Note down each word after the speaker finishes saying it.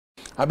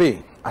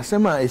Abe,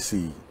 asema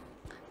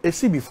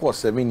AC before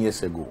 7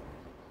 years ago.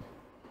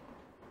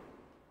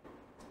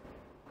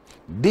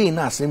 Day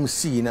na same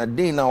see na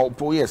day now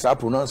yes our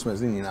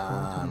pronouncements in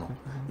no.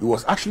 It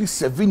was actually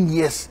 7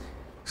 years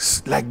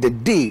like the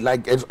day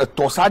like a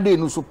tosade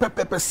no so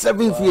pepe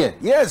 7th year.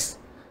 Yes.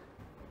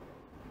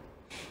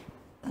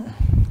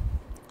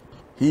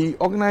 He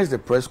organized a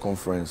press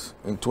conference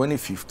in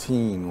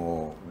 2015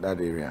 or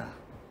that area.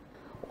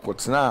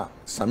 What's now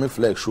Sami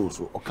Flex show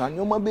so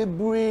Okanyoma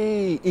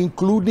bebre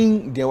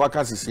including the Waka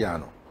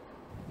Sisiano.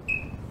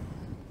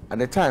 At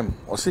the time,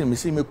 I say me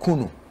see me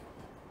kunu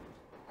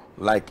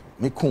like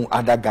me kun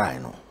other guy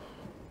no.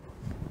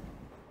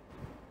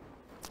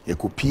 You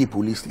could pay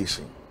police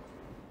station.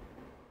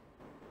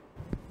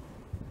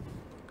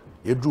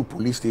 You drew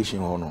police station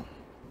or no.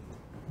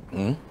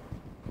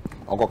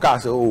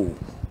 Okoka say oh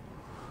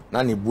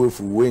nani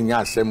buefu we nya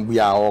asem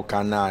bia o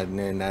kana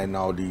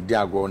na odi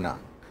diago na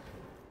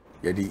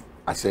yedi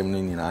asem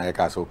ni na ye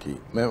ka say okay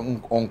me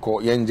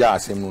onko ye nja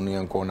asem no ne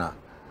enko na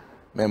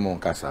me mon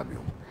kasa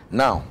bio.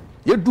 Now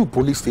you do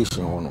police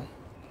station or no.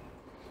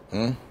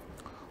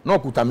 No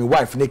kuta me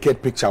wife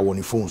naked picture on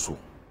the phone so.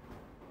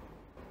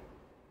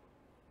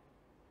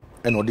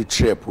 And or the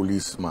chair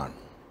policeman.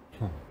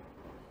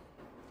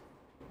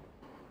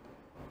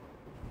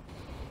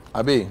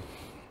 Abe,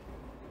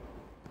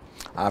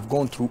 I've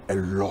gone through a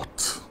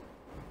lot.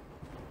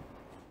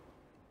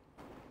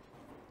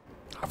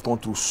 I've gone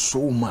through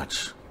so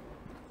much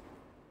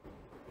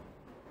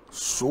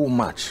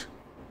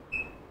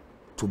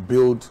to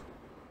build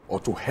or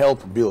to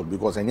help build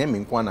because I name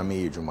in Kwana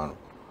me ejumano.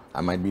 I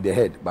might be the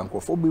head.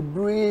 Bankofo be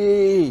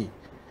brave.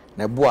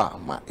 Neboa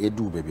ma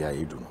edu baby I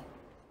edu no.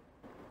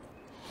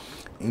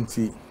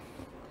 Inti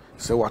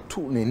se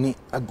watu neni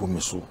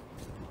agomiso.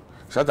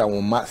 Shatta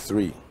won ma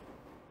 3.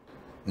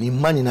 Ni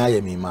mani na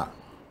ye mi ma.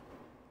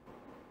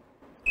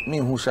 Me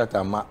who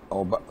Shatta ma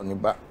oba ni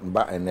ba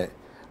ene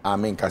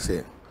amen ka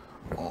say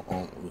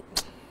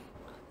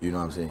you know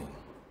what I'm saying.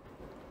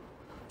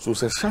 So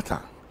se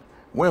Shatta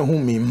when who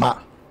me ma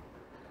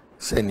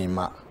se ni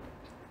ma.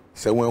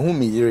 Se when who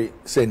me yiri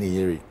se ni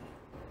yiri.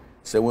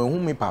 Se when who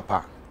me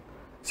papa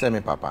se me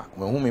papa.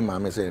 When who me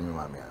mama se me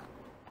mama.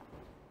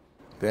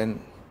 Then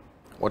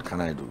what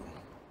can I do?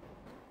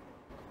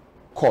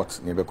 Court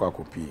ni be kwa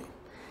kopi.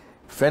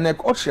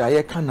 Fenek ochi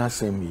aye kana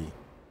asem yi.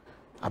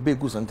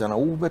 Abegu santana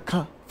wo be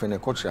ka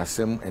fenek ochi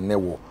asem ene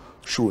wo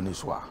show ni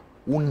so a.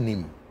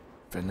 Unim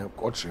fenek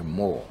ochi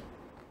more.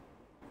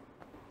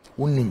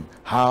 Unim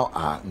how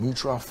are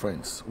mutual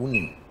friends.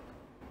 Unim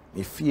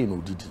me fear no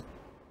didi.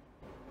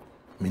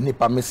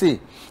 Me say,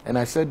 and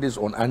I said this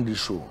on Andy's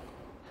show.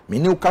 Me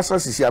new kasa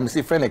sisi am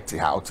say fenek te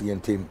how to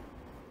yentem.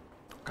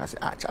 Cause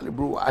Charlie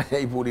bro, I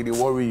did they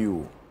worry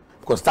you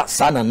because that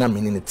son and na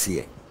me in it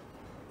here.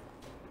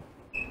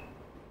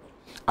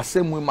 I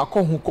said when my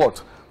who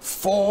court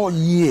 4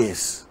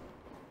 years.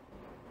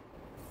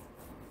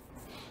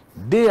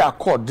 They are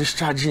court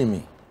discharging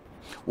me.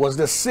 Was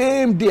the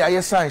same day I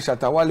signed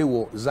Shatta Wale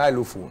wo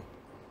xylophone.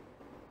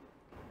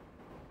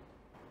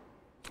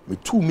 Me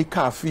too me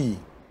car fee.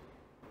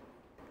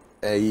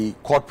 A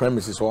court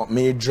premises or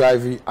may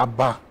drive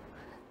abba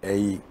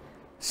a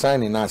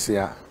sign in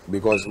Asia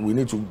because we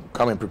need to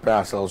come and prepare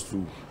ourselves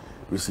to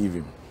receive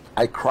him.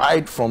 I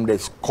cried from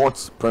the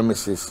court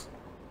premises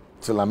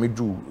till I made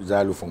do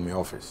xylo from my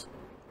office.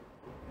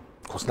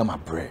 Because now my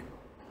bread.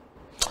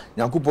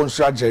 Nyankopon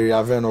shot Jerry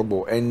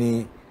Avenobo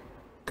any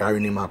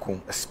Karini Makon,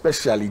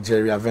 especially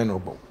Jerry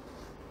Avenobo.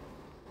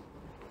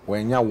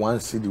 When you one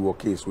see the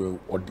case where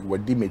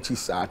what Dimechi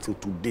sa till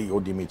today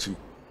or Dimechi.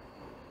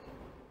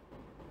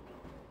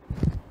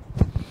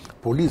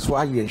 Police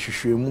were here in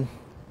Shishemu.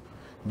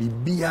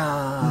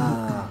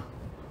 Bibia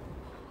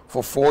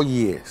for 4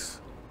 years.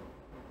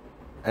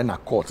 And a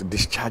court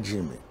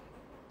discharging me.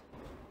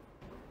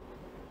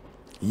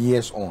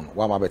 Years on,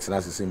 what my better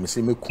say me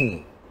say me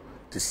kun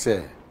to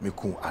say me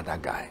kun other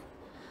guy.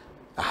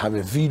 I have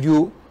a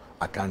video,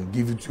 I can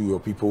give it to your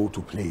people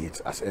to play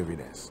it as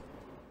evidence.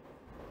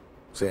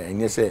 Say and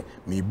you say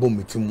me bom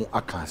me timu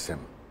akansem.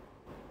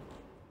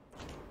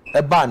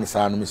 E ba ni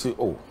sa no me say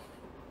oh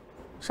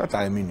Shatta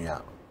I mean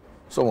ya.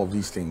 Some of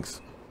these things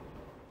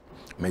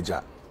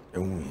major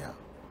here.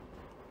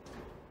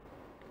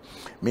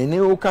 Me ne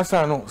o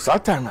kasa no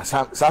Satan na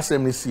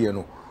sasem ni sie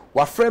no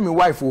wa frame me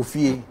wife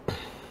ofie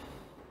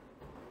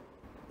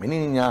me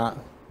ni nya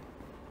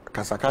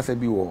kasa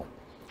bi wo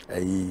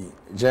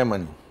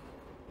Germany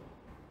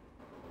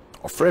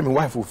o frame me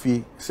wife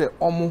ofie say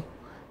omo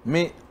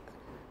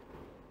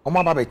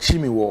ba be chi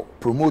me wo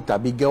promoter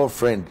bi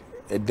girlfriend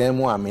e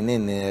demo amene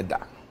ne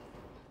da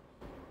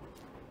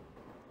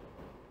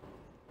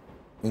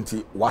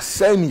nti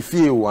wasai mi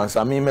fie once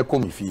I me ko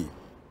mi fie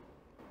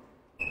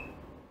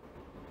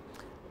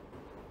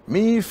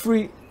me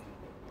free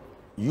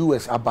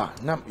US aba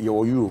na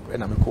your Europe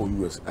and I me call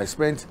US. I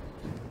spent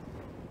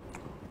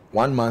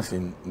 1 month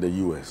in the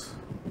US.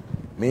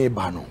 Me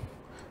bano.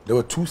 There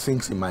were 2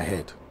 things in my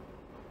head.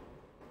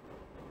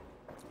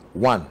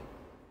 1,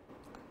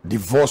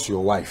 divorce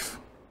your wife.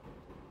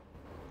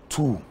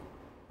 2,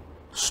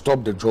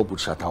 stop the job with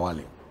Shatta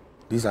Wale.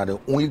 These are the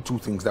only two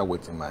things that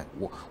was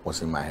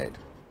in my head.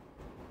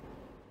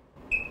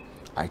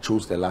 I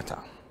chose the latter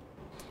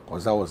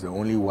because that was the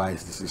only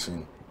wise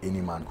decision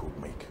any man could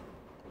make.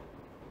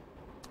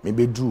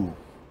 Maybe do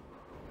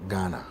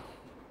Ghana.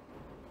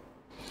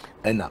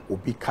 And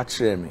Obi catch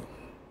me.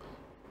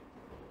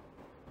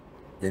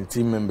 Your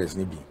team members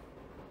nibi.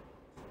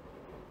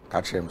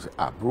 Catch him say,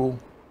 bro,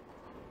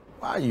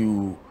 why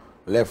you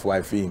left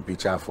wifey in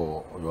picture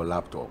for your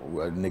laptop,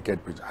 a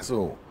naked picture? I said,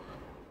 oh,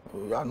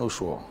 you are not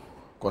sure.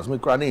 Because me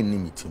cry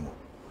in meeting.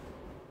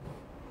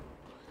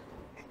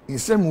 In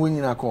some way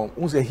you come,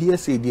 we say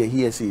hearsay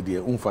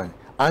there, fine.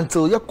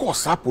 Until you call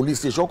police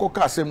station, you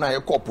call same now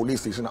you call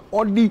police station.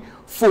 All the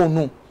phone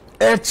no,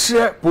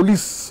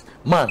 police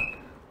man,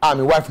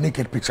 my wife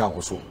naked picture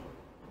also.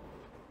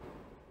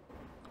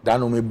 That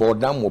no me board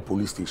down more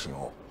police station.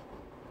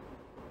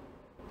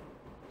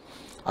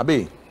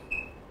 Abe,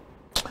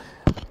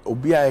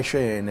 Obi I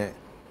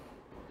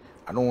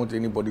don't want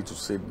anybody to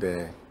sit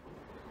there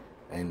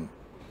and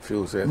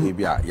feel say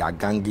maybe ya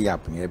gangi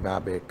up near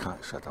Babe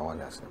can't Shatta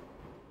Wale.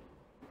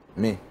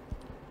 Me,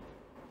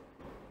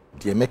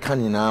 the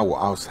American now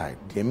outside,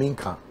 the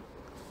American,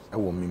 I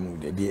will me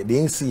move. They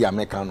didn't see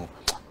Americano.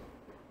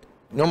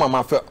 No,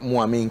 mama felt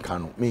more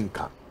Americano,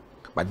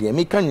 but the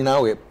American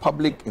now a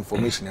public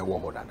information a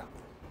war.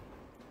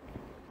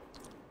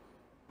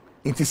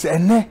 It is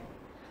a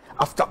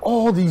after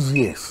all these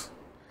years,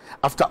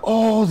 after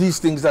all these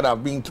things that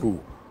I've been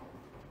through,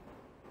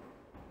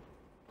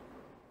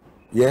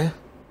 yeah,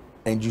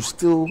 and you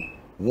still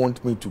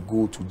want me to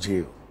go to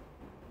jail.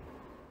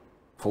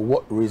 For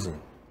what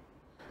reason?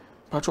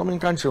 Patrolman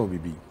can't show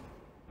BB.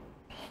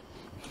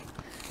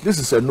 This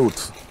is a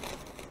note.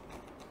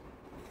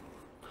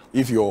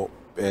 If your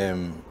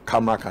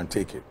camera can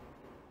take it.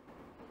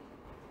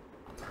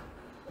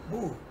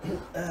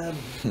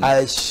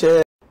 I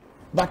share,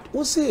 but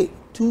also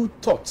two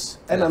thoughts.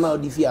 And I'm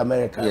out of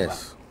America.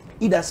 Yes.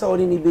 Either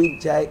somebody ni be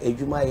jai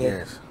ejuma ye,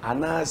 Yes.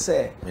 and I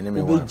say we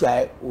be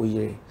jai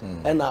oye,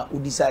 and I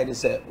decide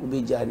say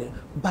we be jai.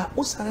 But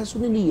also so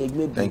many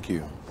ejuma. Thank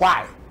you.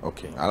 Why?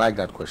 Okay, I like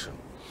that question.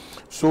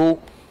 So,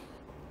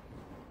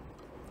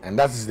 and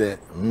that is the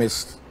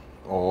myth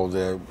or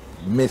the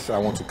myth I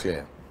want to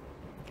clear.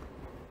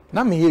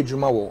 Now me hear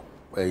Juma wo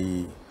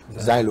a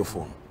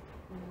xylophone.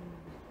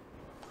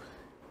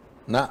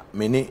 Now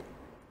me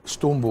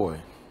Stone Boy.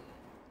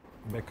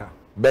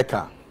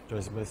 Becca.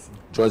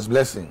 Joyce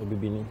Blessing.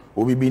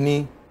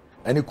 Obibini.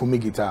 Any kumi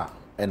guitar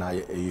and I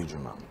hear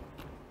Juma.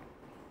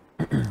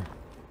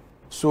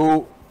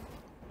 So,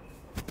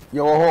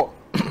 yo.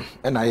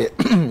 And I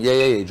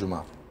yeah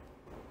Juma.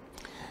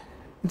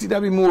 Nti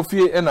da bi mo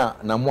fie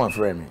na mo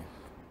afre me.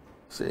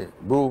 Say,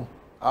 bro,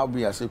 I'll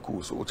be as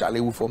cool. So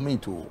Charlie for me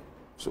too.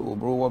 So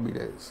bro, what be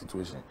the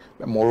situation?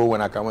 But tomorrow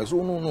when I come, I say,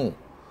 oh no.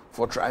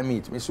 For try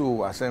meet. Me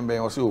so assemble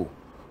also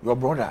your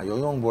brother, your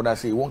young brother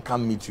say he won't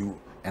come meet you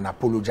and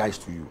apologize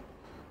to you.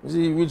 You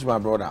see, which my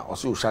brother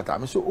also shut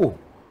up. Me say, oh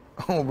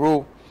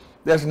bro,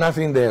 there's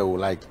nothing there,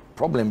 like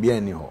problem be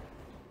anyhow.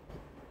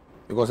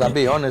 Because I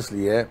be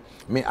honestly,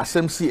 me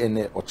SMC and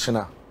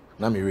Ochina,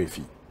 na me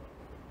refi.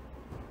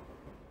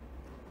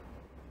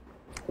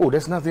 Oh,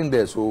 there's nothing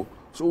there. So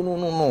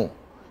no.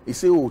 He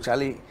say, oh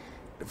Charlie,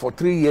 for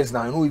 3 years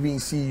now, I don't even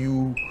see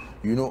you,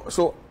 you know.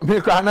 So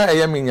me cry na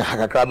I mean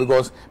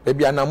because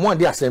maybe I am one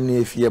the assembly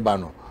if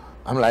bano.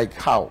 I'm like,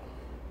 how?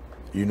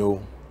 You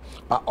know.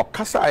 But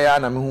okasa aya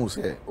na me who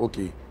say,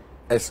 okay,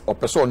 as a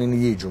person in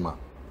the ejuma.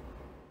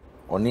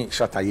 Oni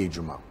Shatta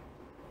ejuma.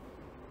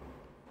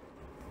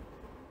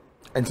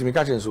 And to me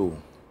catch so,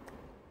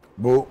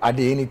 bro, at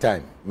the any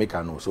time, make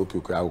a know. So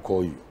okay, I will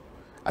call you.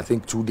 I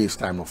think 2 days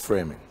time of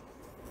framing.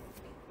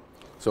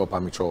 So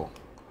pamicho.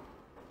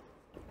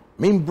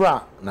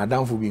 Bra na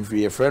down for being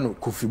free a friend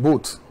coffee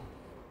boat.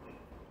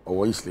 Or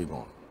what is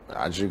legal?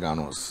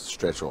 Adriganos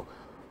stretcher.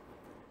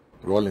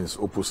 Rollins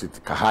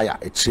opposite Kahaya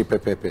a chepe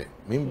pepe.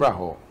 Bra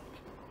ho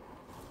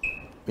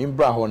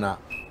na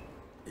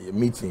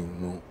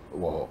meeting no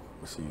wo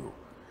see you.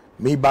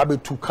 Me baby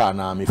 2 car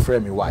na me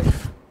friend me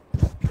wife.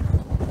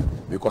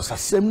 Because I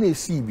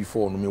see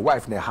before no my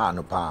wife ne ha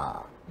no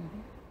pa.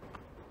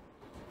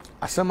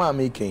 Asema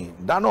making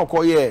that no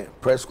call ye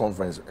press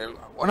conference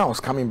when I was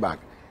coming back.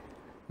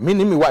 Me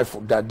and my wife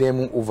that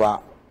them over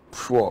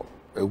for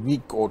a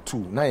week or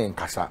 2 na yen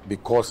kasa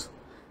because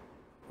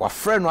wa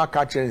friend no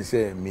catch and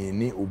say me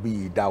ni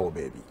obi da o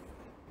baby.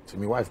 So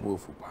my wife go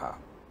for pa.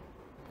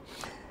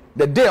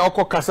 The day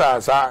oko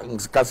kasa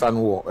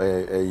no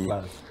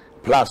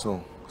plus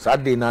no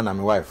Saturday na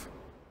my wife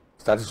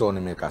started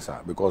on me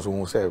kasa because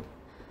we say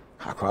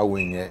Hakra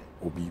wenye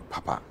obi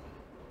papa.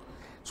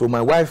 So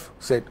my wife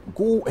said,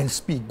 go and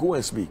speak.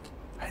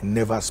 I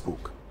never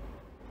spoke.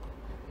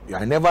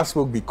 I never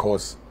spoke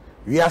because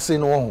we are saying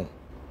no.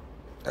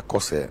 Of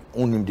course,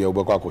 only the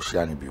Obaka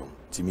Koshiani bio.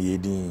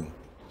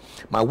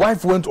 My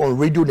wife went on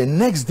radio the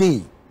next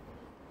day,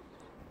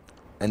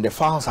 and the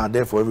files are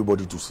there for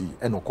everybody to see.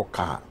 And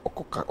Okoka,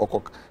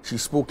 she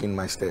spoke in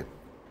my stead.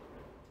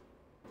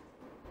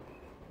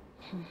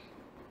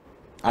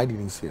 I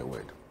didn't say a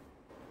word.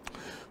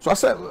 So I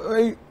said,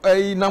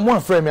 hey, now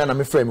one friend me and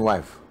I'm a friend my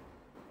wife.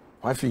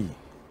 Wifey,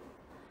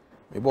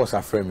 my boss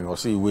a friend me. I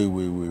say,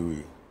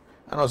 wait.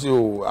 And I say,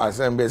 oh, I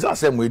say, I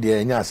say, we there,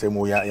 and I say,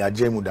 mo ya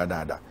jemu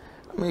da.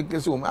 I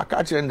mean, so I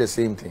catch the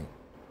same thing.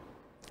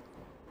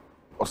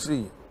 I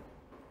see.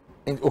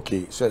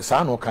 Okay, so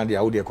I no candy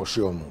out there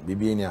show me.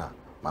 Bibi nya,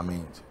 my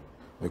main,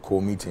 we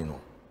call meeting.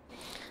 No.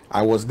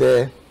 I was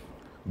there.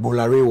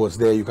 Bolare was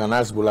there. You can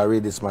ask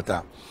Bolare this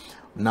matter.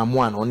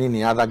 Namwan, only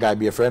the other guy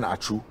be a friend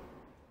Achu.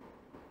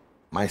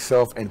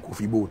 Myself and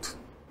Kofi Boat.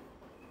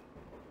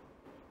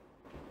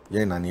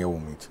 Yeah, na near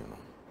meeting.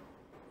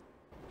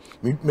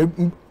 Me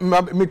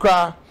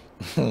cry.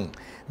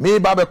 Me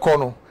babe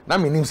kono. Na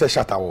me name say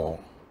Shatta Wale.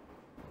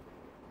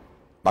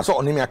 But so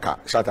only me aka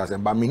Shatta say,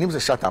 but me name say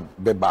Shatta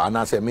beba. And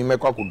I say me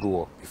kwa could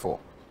do before.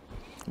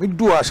 Me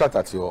do a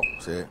Shatta to you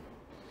say.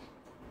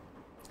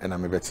 And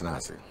I'm a better now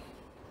say.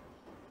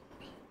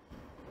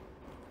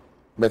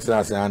 Better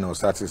now say I know.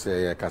 Start to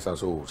say yeah, Kasa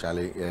so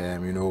Charlie.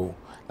 You know,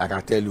 like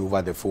I tell you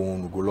over the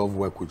phone, we go love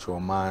work with your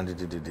man.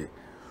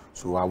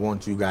 So I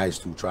want you guys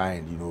to try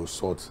and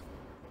sort.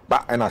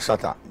 But and I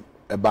Shatta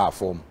a bar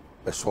form.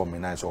 I saw me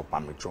nice or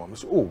permit. I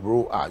say, oh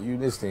bro, you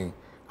this thing.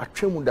 I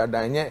train with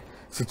that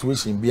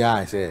situation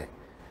behind. Say,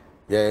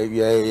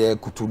 yeah,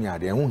 kutunya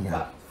de.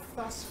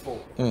 Fast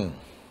forward.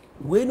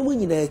 When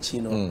we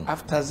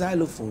after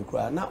xylophone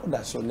cry, now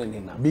that's your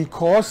name.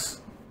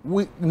 Because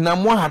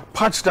Namwa had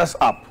patched us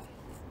up.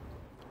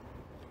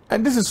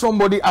 And this is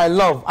somebody I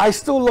love. I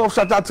still love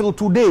Shatta till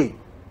today.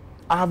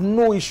 I have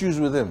no issues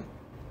with him.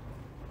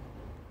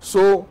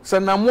 So,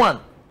 Namwan,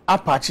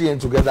 Apache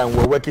together and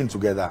we're working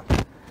together.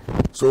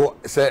 So,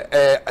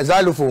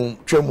 xylophone,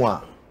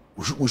 Tremwa,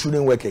 we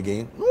shouldn't work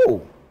again.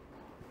 No.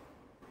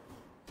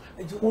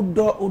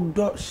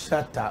 Udo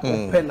Shatta,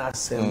 open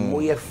us,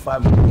 Moye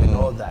family and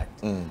all that.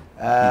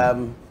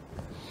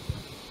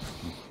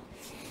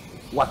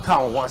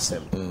 Waka wants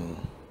him.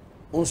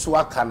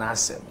 Unswa can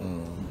ask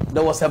him.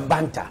 There was a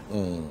banter.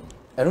 And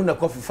on the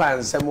coffee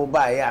fans, some mobile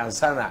and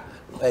sana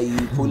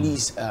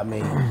police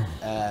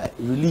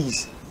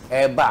release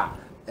a bar.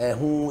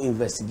 Who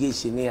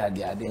investigation near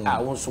the I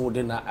won't so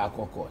dinner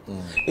alcohol.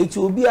 It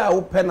will be a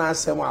open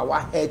answer.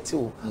 What head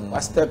to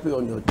was stepping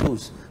on your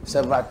toes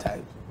several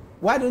times.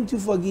 Why don't you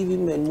forgive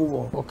him and move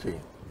on? Okay,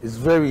 it's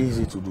very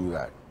easy to do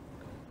that.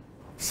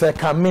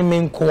 Seka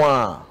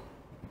miminkwa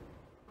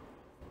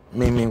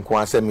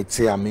se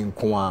mitia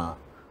minkwa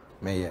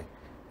meye.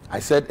 I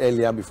said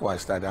earlier before I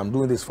started, I'm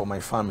doing this for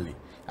my family.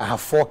 I have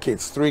 4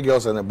 kids, 3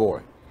 girls and a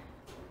boy.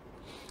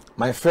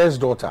 My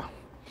first daughter,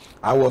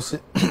 I was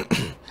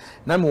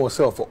Nami was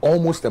for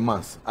almost a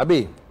month.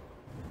 Abe,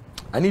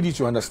 I need you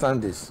to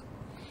understand this.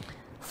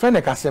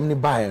 Fene kasemni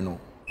bae no,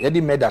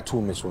 yedi made that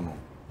to me so no.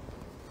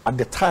 At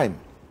the time,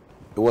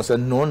 it was a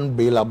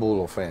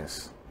non-bailable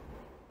offense.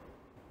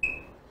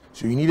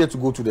 So you needed to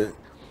go to the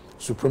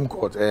Supreme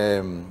Court,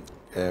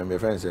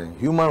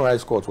 Human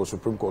Rights Court or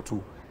Supreme Court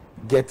to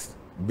get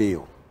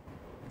bail.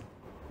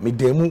 Me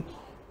demu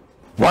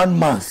 1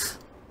 month.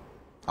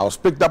 I was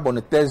picked up on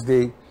a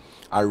Thursday.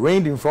 I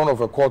reigned in front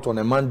of a court on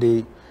a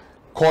Monday.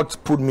 Court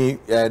put me,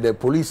 the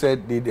police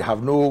said they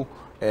have no,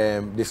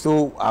 they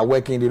still are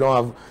working, they don't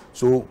have,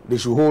 so they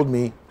should hold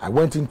me. I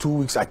went in 2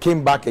 weeks, I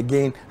came back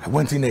again, I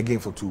went in again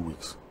for 2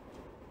 weeks.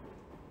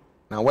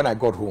 Now when I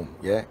got home,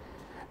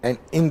 and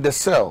in the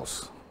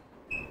cells,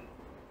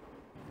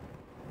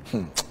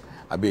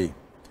 Abe,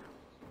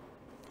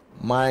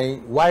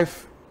 my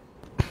wife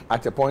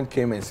at a point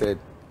came and said,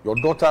 your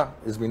daughter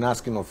has been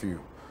asking of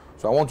you,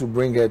 so I want to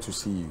bring her to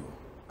see you.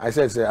 I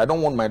said, I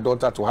don't want my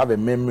daughter to have a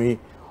memory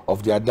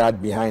of their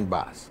dad behind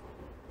bars.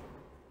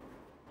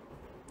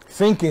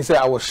 Thinking,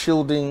 I was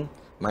shielding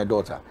my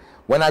daughter.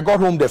 When I got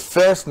home the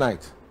first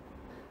night,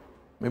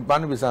 my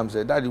Barnaby Sam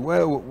said, Daddy,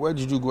 where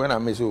did you go? And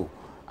I said, oh,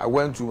 I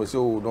went to, I said,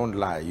 oh, don't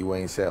lie, you were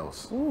in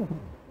cells.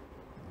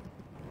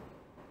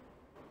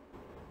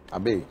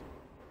 Abe,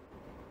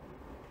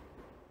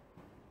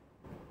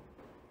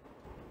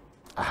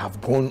 I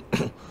have gone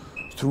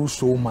through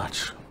so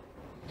much.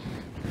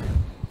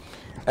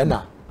 And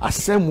now, as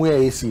same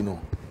way I see,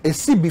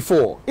 see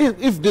before,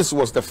 if this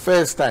was the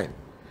first time,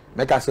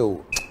 make I say,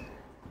 oh,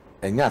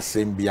 and yeah,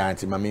 same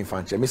behind my main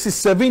fan. Me see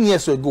 7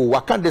 years ago, I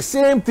can't the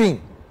same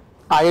thing.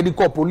 I had to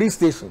call police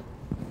station.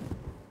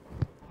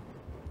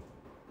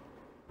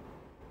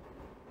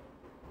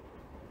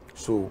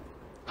 So,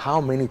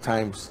 how many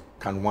times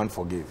can one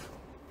forgive?